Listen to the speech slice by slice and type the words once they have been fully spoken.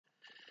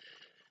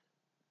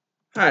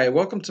Hi,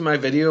 welcome to my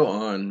video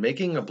on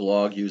making a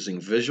blog using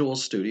Visual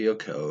Studio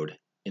Code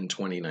in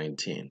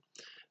 2019.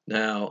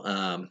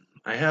 Now,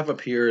 I have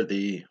up here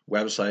the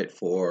website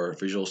for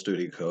Visual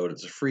Studio Code.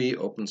 It's a free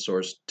open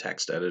source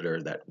text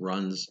editor that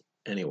runs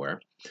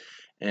anywhere.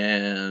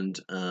 And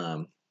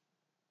I'm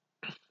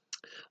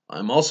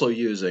also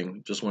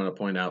using, just want to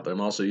point out that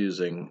I'm also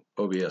using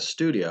OBS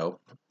Studio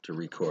to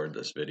record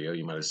this video.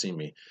 You might have seen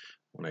me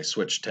when I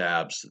switched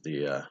tabs,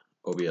 the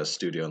OBS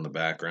Studio in the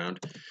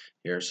background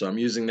here. So I'm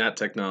using that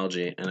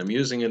technology, and I'm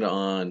using it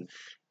on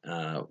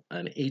an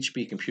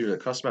HP computer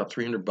that costs about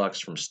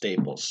 $300 from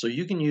Staples. So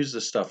you can use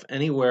this stuff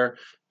anywhere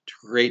to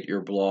create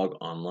your blog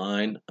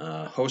online.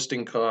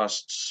 Hosting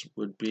costs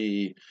would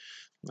be,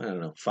 I don't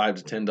know, $5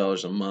 to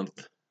 $10 a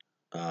month,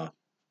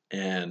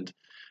 and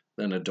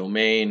then a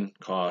domain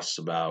costs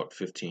about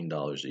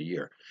 $15 a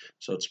year.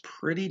 So it's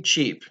pretty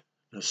cheap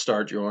to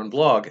start your own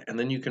blog, and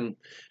then you can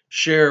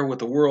share with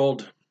the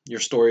world your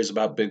stories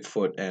about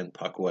Bigfoot and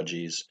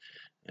puckwudgies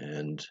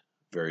and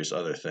various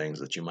other things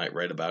that you might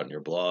write about in your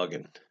blog,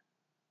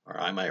 or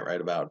I might write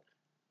about.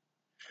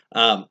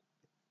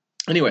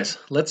 Anyways,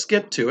 let's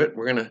get to it.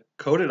 We're going to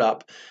code it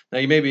up. Now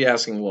you may be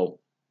asking, well,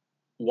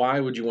 why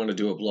would you want to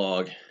do a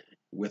blog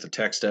with a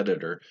text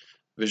editor,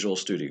 Visual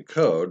Studio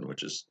Code,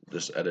 which is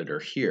this editor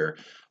here?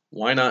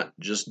 Why not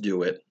just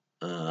do it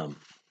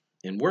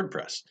in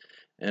WordPress?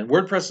 And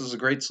WordPress is a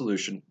great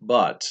solution,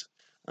 but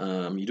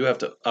you do have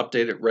to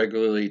update it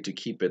regularly to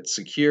keep it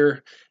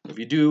secure. If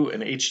you do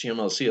an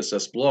HTML,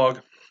 CSS blog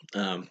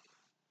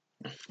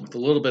with a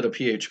little bit of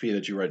PHP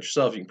that you write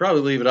yourself, you can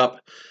probably leave it up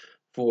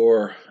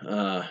for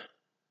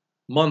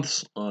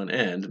months on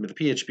end. I mean, the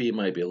PHP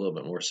might be a little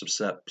bit more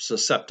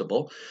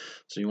susceptible,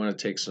 so you want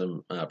to take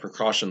some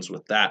precautions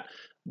with that.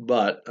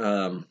 But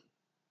HTML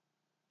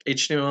and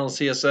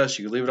CSS,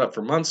 you can leave it up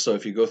for months, so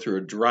if you go through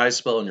a dry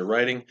spell in your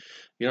writing,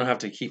 you don't have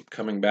to keep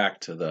coming back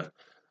to the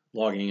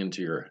logging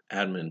into your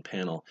admin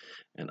panel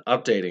and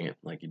updating it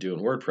like you do in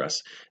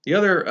WordPress. The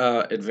other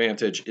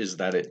advantage is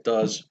that it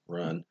does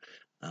run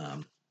a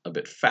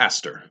bit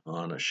faster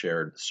on a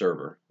shared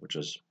server, which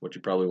is what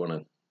you probably want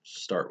to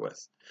start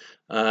with.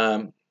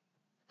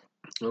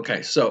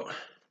 Okay, so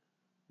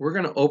we're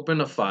going to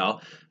open a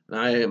file.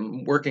 I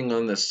am working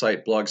on this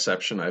site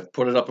Blogception. I've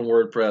put it up in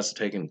WordPress,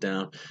 taken it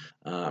down.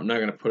 I'm not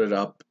going to put it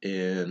up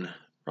in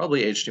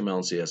probably HTML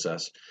and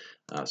CSS.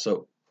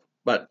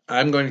 But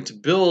I'm going to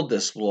build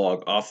this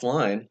blog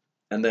offline,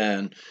 and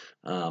then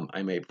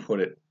I may put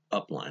it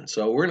upline.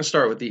 So we're going to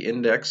start with the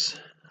index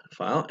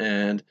file,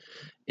 and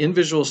in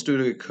Visual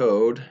Studio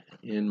Code,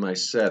 in my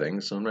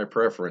settings, so in my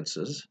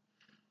preferences,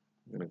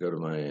 I'm going to go to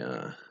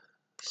my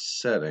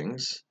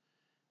settings,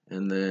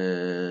 and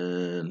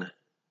then I'm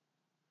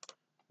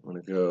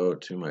going to go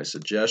to my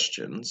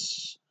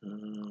suggestions.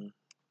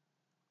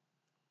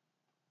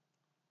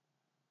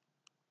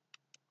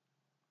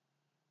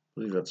 I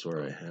believe that's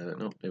where I had it.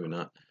 No, maybe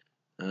not.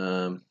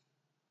 No.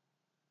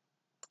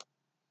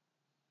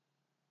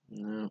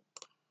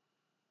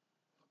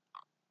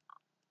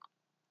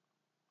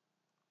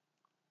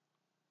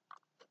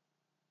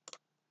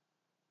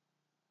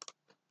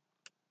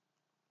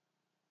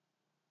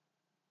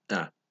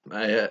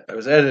 I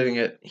was editing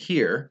it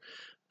here,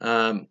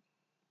 and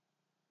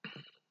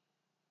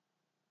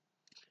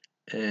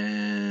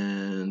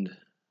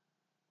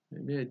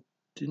maybe I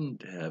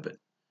didn't have it.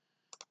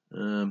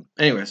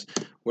 Anyways,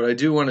 what I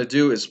do want to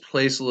do is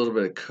place a little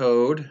bit of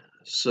code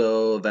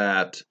so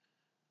that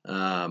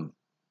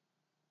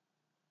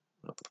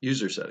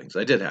user settings.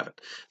 I did have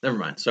it. Never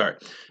mind. Sorry.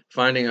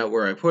 Finding out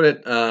where I put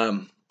it. I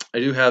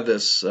do have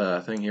this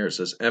thing here. It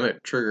says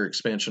Emmet trigger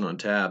expansion on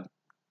tab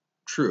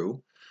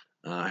true.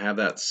 I have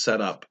that set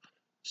up.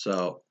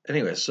 So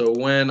anyway, so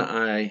when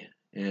I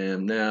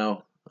am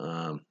now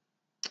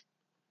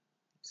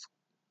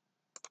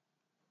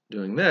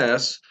doing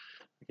this,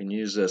 I can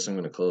use this. I'm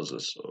going to close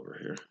this over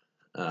here.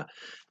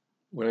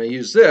 When I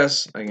use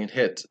this, I can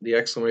hit the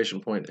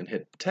exclamation point and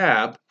hit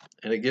tab,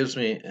 and it gives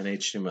me an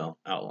HTML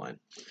outline.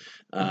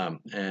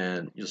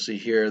 And you'll see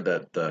here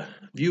that the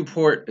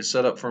viewport is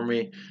set up for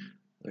me,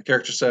 the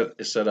character set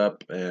is set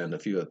up, and a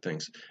few other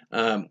things.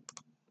 I'm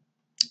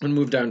going to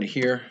move down to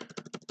here.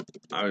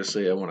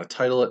 Obviously, I want to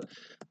title it.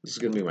 This is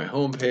going to be my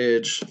home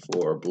page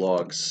for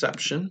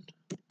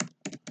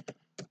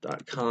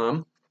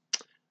blogception.com.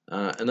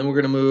 And then we're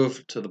going to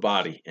move to the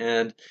body.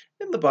 And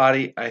in the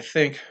body, I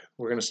think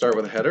we're going to start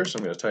with a header. So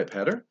I'm going to type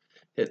header,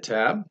 hit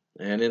tab,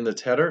 and in the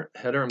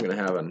header I'm going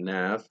to have a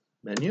nav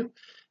menu.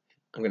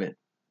 I'm going to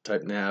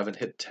type nav and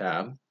hit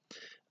tab.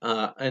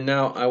 And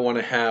now I want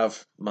to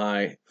have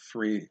my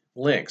 3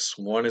 links.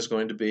 One is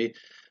going to be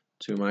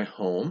to my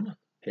home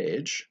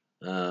page.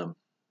 I'm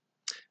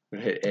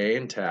going to hit A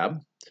and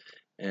tab,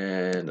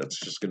 and that's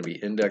just going to be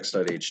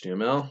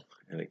index.html,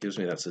 and it gives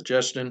me that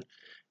suggestion.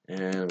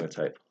 And I'm going to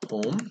type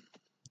home.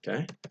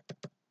 Okay.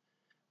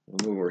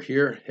 We'll move over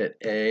here, hit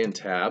A and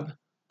tab,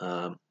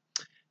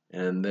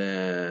 and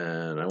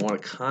then I want a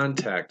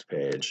contact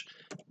page.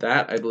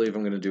 That I believe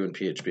I'm going to do in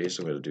PHP,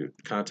 so I'm going to do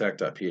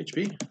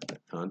contact.php,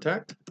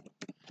 contact,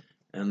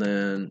 and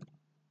then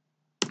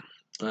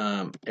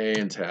A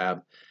and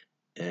tab,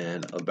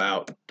 and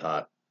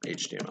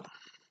about.html.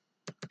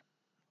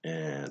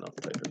 And I'll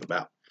type in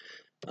about.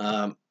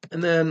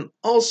 And then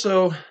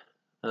also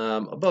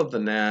above the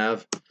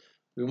nav,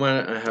 we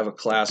want to have a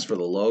class for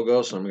the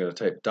logo. So I'm going to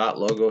type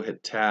 .logo,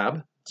 hit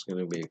tab. It's going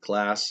to be a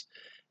class.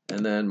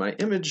 And then my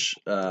image,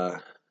 I'm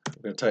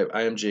going to type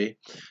img.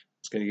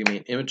 It's going to give me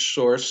an image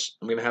source.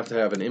 I'm going to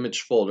have an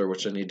image folder,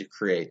 which I need to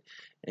create,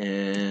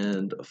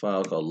 and a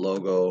file called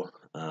logo,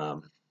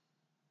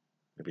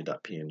 maybe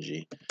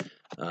 .png.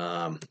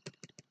 I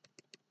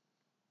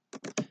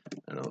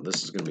know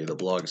this is going to be the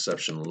blog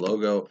section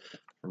logo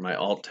for my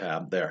alt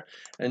tab there.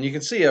 And you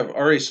can see I've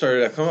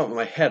come up with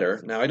my header.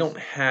 Now I don't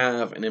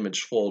have an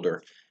image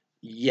folder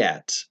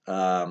yet.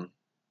 But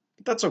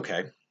that's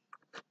okay.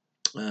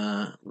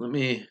 Let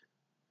me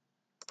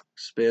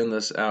expand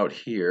this out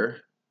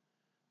here.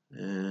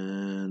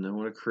 And I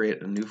want to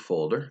create a new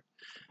folder.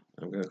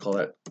 I'm going to call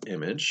that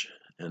image.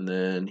 And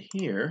then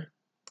here,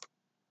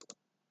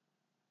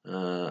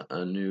 here I'm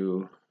going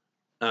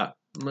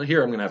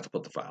to have to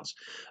put the files.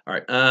 All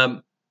right.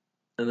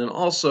 And then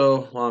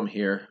also, while I'm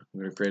here,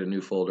 I'm going to create a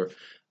new folder.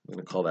 I'm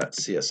going to call that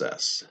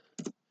CSS.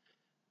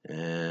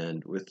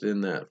 And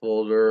within that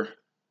folder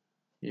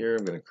here,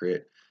 I'm going to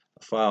create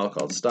a file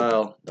called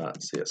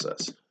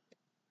style.css.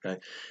 Okay,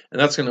 and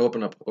that's going to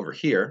open up over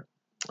here,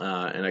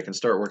 and I can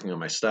start working on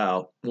my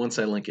style once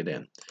I link it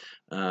in.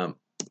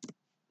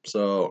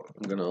 So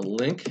I'm going to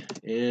link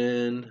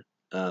in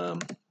a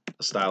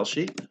style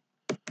sheet,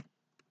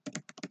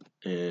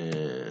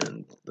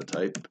 and the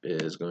type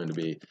is going to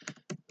be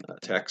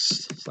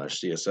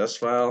text/CSS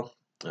file.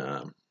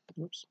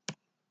 Oops.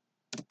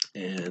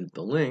 And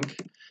the link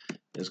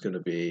is going to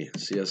be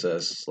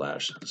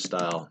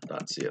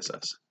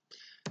css/style.css.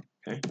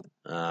 Okay,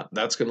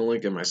 that's going to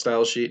link in my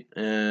style sheet.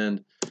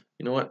 And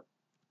you know what?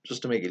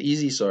 Just to make it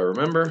easy, so I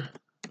remember,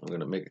 I'm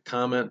going to make a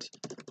comment.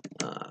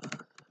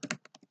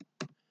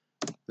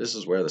 This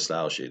is where the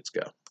style sheets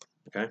go.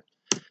 Okay.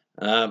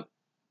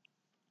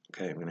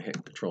 Okay, I'm going to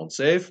hit Control and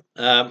save.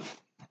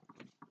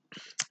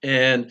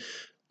 And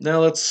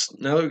now that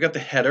we've got the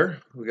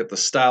header, we've got the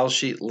style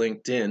sheet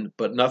linked in,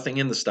 but nothing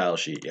in the style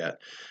sheet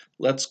yet.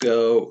 Let's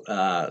go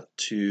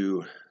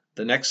to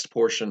the next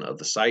portion of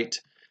the site,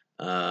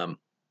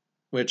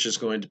 which is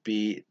going to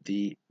be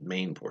the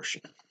main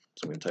portion.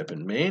 So I'm going to type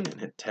in main and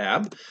hit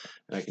tab,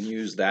 and I can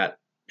use that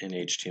in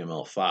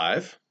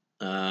HTML5.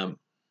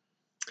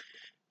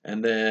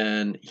 And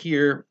then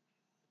here,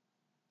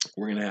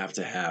 we're going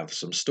to have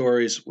some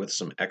stories with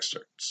some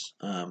excerpts.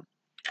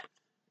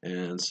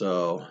 And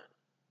so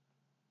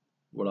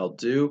what I'll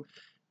do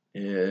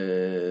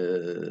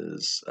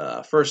is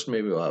first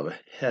maybe we'll have a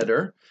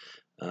header,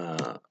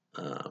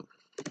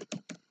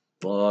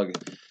 blog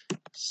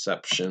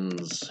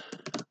exceptions,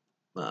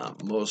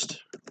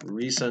 most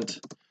recent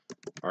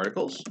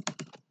articles.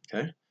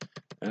 Okay,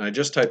 and I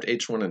just typed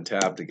H1 and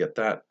tab to get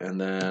that,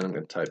 and then I'm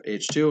going to type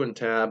H2 and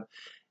tab,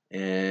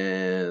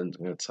 and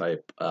I'm going to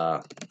type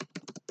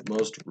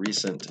most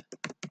recent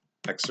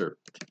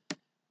excerpt,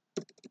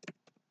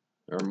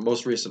 or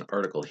most recent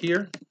article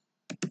here.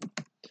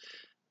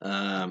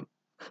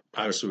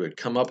 Obviously we'd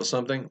come up with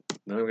something.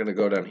 Then I'm going to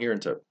go down here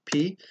and type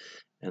P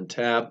and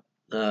tab,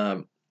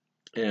 and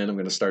I'm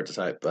going to start to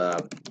type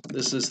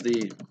this is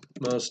the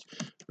most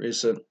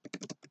recent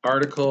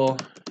article.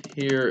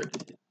 Here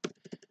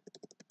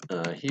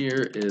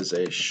is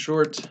a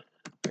short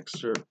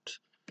excerpt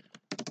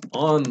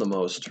on the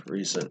most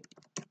recent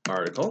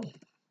article.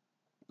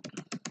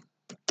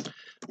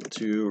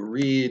 To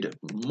read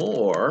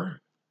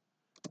more,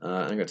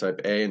 I'm going to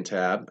type A and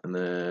tab, and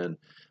then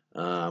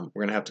we're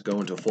going to have to go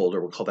into a folder.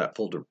 We'll call that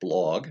folder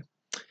blog,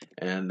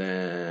 and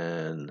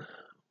then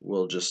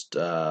we'll just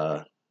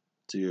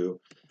do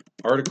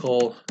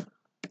article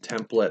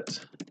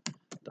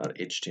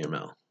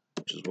template.html,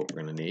 which is what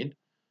we're going to need,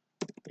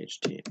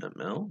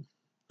 HTML,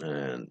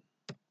 and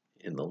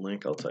in the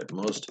link I'll type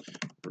most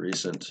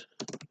recent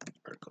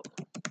article.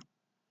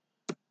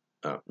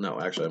 No,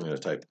 actually I'm going to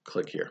type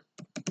click here.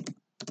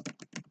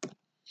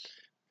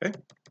 Okay.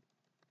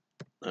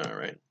 All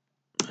right.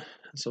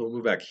 So we'll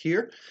move back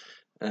here,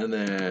 and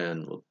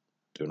then we'll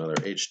do another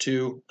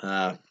H2.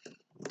 We'll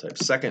type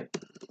second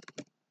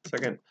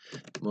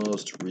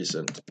most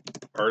recent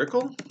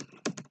article.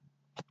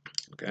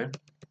 Okay.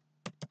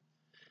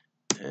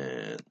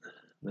 And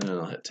then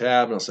I'll hit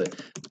tab, and I'll say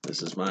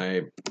this is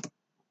my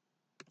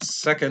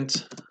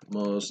second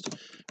most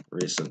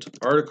recent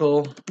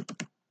article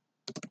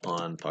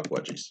on puck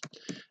wedgies,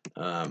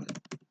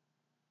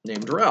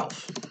 named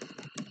Ralph.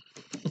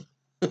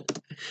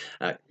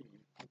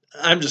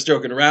 I'm just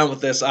joking around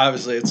with this.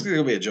 Obviously, it's going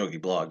to be a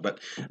jokey blog, but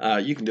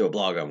you can do a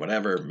blog on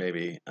whatever,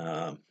 maybe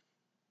on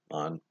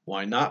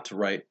why not to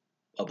write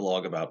a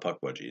blog about puck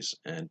wedgies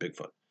and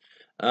Bigfoot.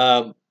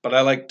 But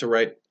I like to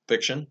write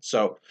fiction,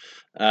 so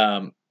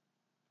I'm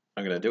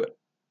going to do it.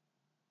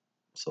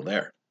 So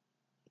there.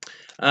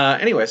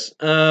 Anyways,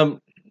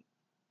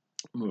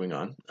 moving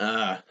on.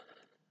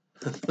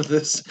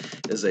 This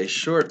is a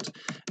short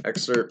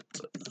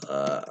excerpt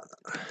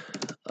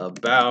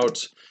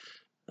about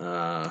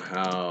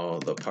how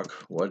the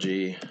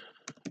Pukwudgie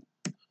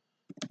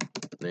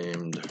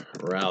named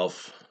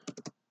Ralph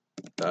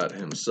got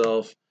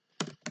himself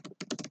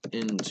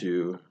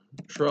into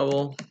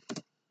trouble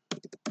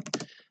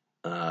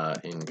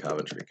in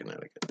Coventry,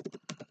 Connecticut.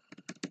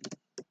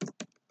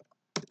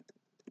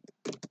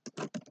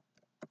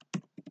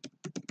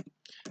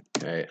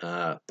 Okay,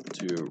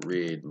 to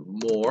read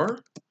more,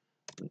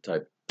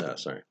 type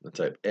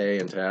A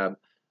and tab.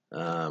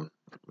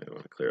 Maybe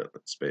want to clear up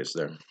that space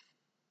there.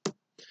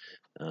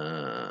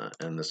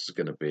 And this is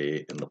going to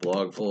be in the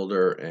blog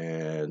folder,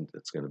 and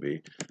it's going to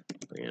be,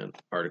 again,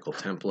 article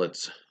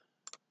templates.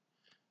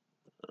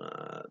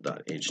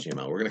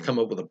 .html. We're going to come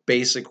up with a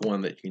basic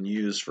one that you can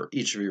use for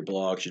each of your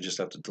blogs. You just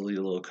have to delete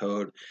a little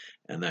code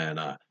and then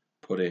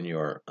put in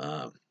your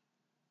own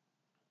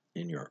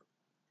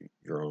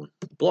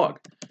blog.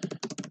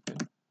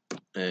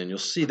 And you'll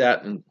see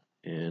that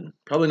in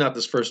probably not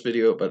this first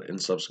video, but in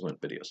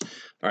subsequent videos.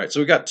 All right, so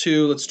we got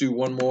two. Let's do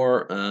one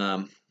more.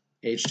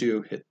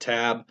 H2, hit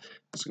tab.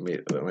 It's going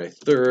to be my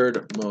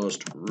third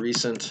most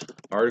recent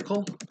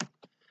article.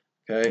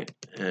 Okay,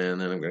 and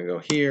then I'm going to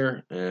go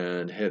here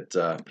and hit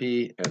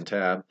P and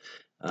tab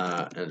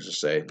and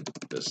just say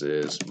this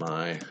is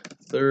my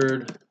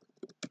third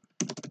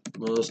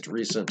most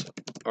recent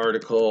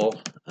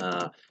article.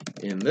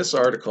 In this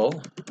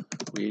article,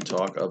 we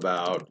talk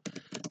about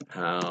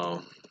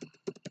how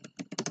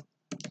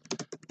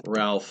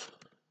Ralph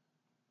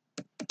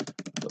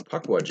the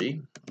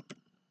Pukwudgie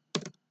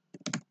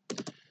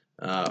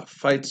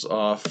fights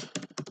off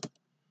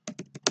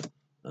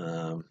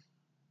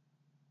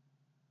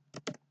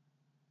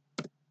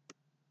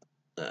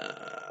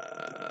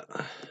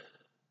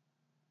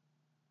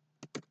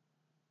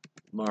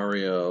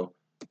Mario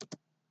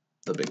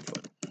the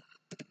Bigfoot.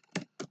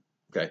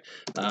 Okay,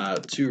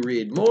 to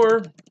read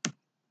more,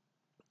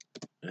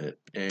 hit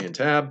A and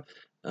tab.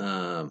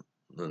 And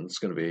it's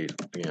going to be,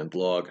 again,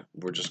 blog.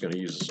 We're just going to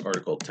use this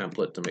article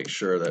template to make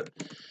sure that,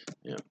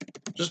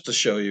 just to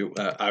show you,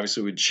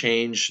 obviously we'd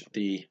change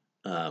the,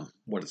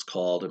 what it's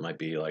called. It might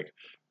be like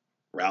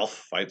Ralph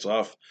fights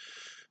off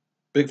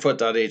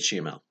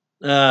Bigfoot.html,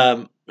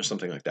 or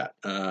something like that.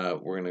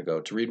 We're going to go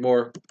to read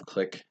more,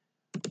 click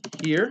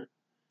here,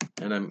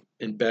 and I'm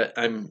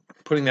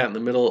putting that in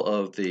the middle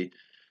of the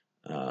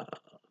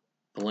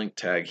link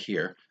tag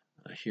here.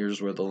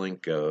 Here's where the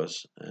link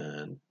goes,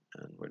 and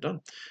we're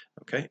done.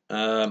 Okay.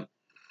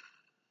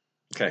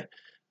 Okay,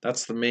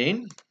 that's the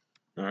main.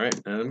 All right,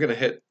 and I'm going to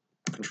hit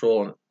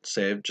Control and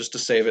save just to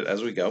save it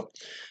as we go.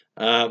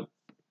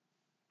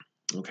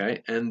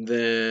 Okay, and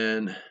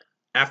then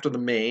after the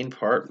main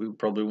part, we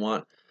probably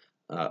want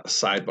a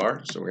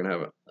sidebar. So we're going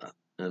to have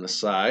an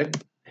aside,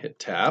 hit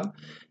tab,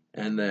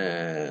 and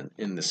then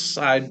in the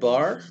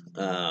sidebar,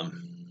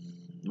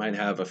 might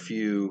have a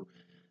few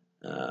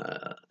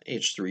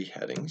H3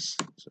 headings.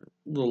 So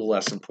a little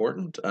less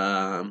important.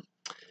 And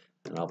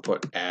I'll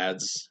put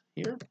ads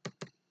here.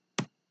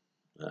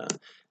 And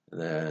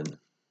then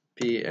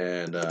P,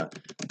 and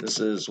this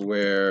is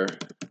where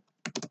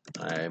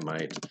I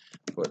might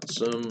put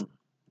some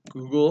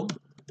Google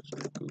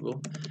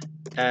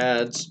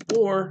ads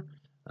or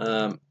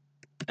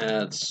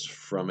ads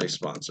from a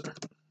sponsor,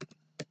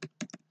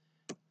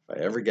 if I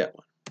ever get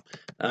one.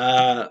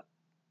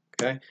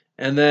 Okay,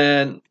 and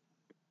then,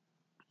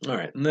 all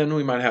right, and then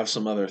we might have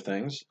some other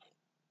things.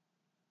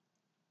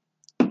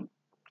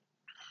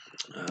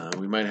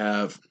 We might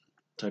have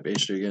type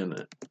H3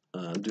 again,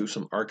 do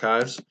some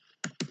archives.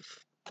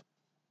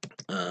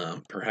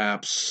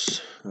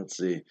 Perhaps, let's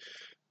see,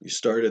 you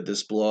started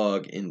this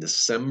blog in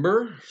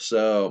December,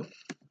 so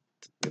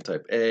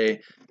type A,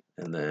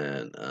 and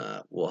then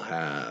we'll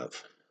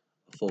have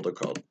a folder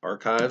called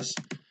archives,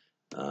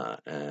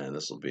 and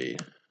this will be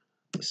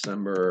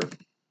December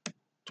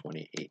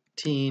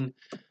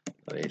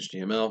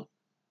 2018.html.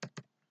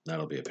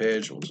 That'll be a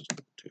page. We'll just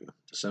do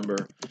December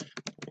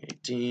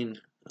 2018.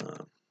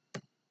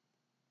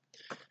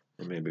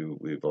 And maybe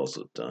we've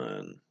also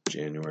done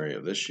January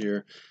of this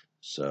year.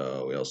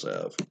 So we also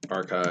have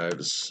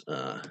archives,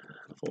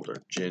 folder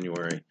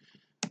January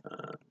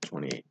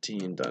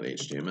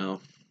 2018.html.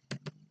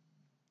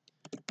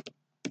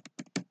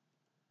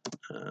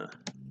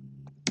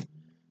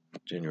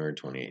 January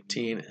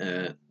 2018.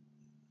 And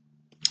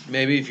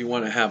maybe if you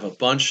want to have a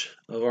bunch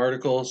of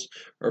articles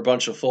or a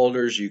bunch of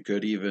folders, you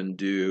could even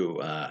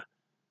do,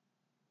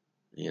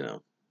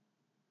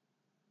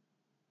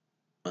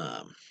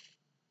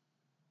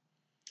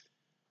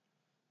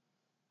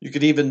 you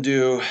could even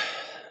do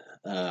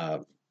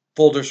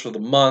folders for the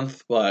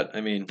month, but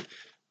I mean,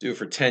 do it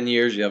for 10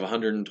 years, you have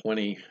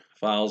 120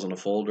 files in a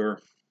folder.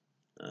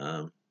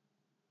 You're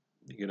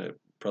going to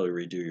probably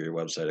redo your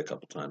website a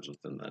couple times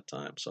within that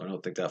time, so I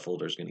don't think that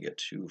folder is going to get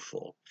too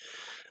full.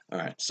 All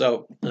right,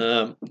 so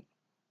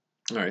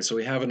so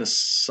we have an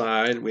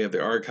aside, we have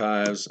the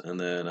archives, and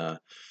then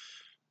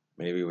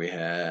maybe we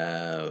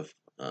have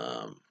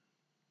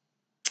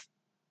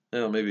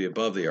maybe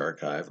above the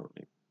archive. Let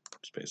me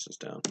space this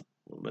down a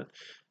little bit.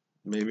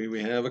 maybe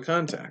we have a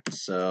contact.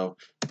 So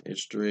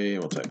H3,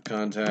 we'll type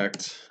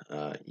contact,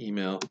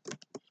 email,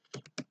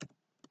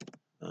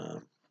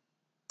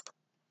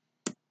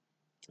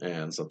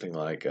 and something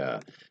like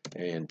A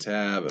and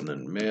tab, and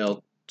then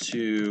mail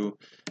to,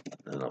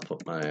 and I'll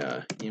put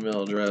my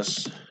email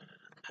address,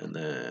 and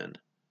then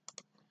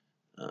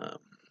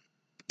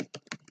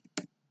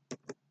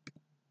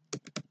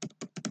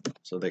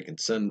so they can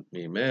send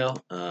me mail.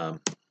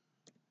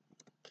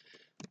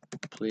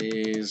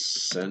 Please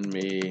send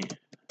me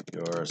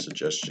your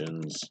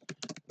suggestions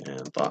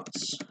and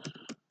thoughts.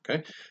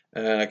 Okay,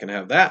 and I can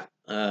have that.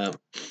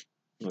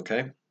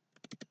 Okay.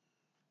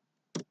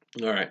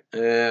 All right,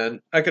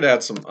 and I could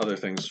add some other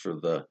things for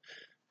the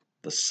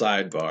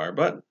sidebar,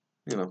 but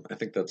you know, I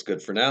think that's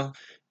good for now.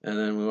 And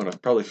then we want to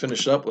probably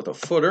finish up with a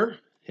footer.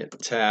 Hit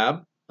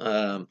tab,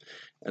 and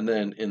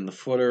then in the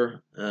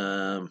footer,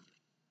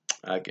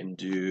 I can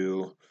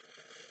do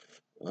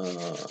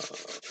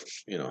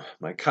you know,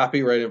 my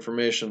copyright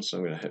information. So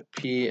I'm going to hit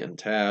P and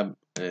tab,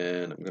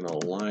 and I'm going to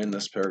align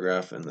this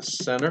paragraph in the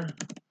center.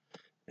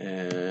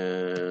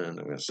 And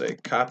I'm going to say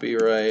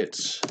copyright.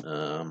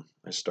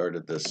 I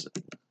started this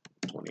in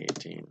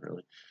 2018,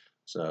 really.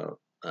 So,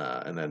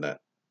 and then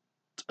that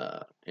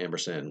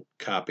ampersand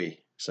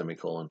copy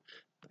semicolon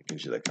that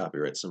gives you that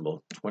copyright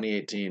symbol.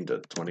 2018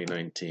 to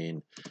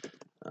 2019.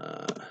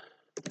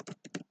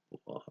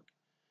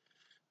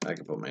 I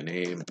can put my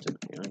name,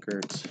 Timothy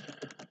Unkert,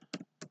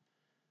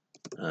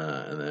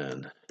 and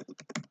then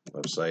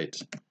website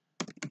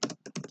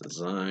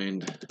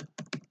designed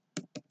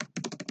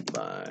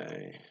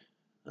by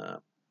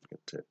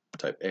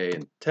type A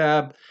and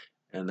tab,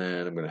 and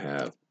then I'm going to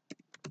have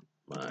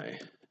my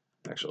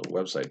actual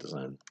website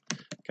design,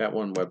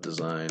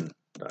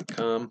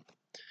 cat1webdesign.com,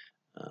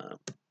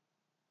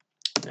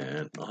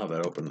 and I'll have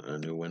that open in a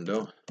new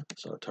window.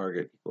 So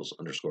target equals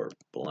underscore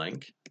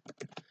blank,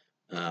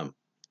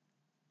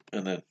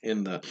 and then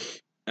in the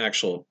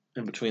actual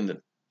in between the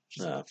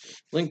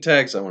link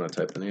tags, I want to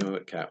type the name of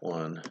it,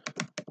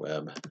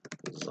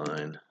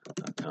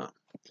 cat1webdesign.com.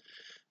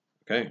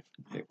 Okay,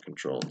 hit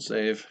Control and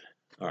save.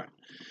 All right,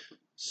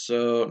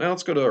 so now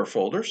let's go to our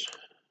folders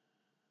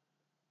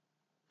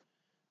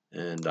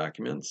and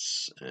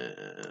documents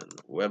and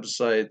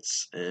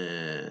websites,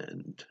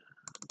 and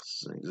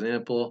this is an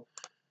example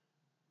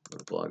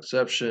of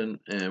blogception,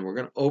 and we're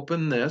going to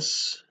open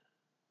this.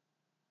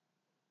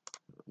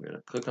 I'm going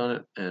to click on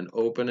it and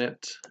open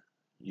it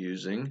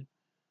using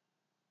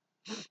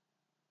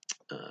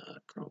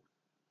Chrome.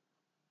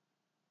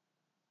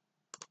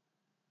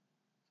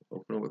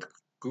 Open it with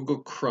Google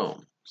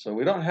Chrome. So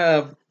we don't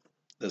have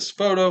this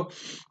photo,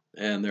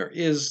 and there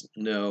is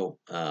no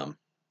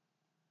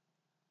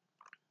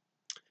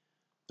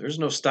there's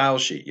no style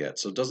sheet yet,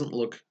 so it doesn't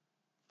look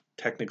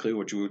technically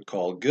what you would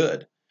call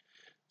good.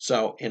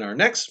 So in our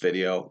next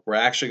video, we're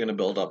actually going to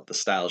build up the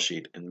style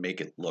sheet and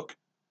make it look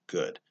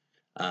good.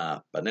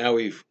 But now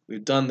we've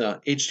done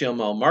the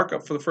HTML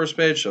markup for the first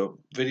page, so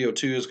video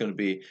 2 is going to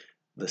be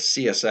the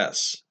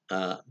CSS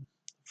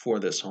for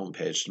this home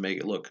page to make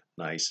it look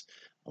nice,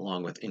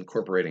 along with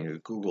incorporating a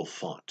Google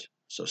font.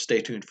 So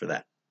stay tuned for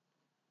that.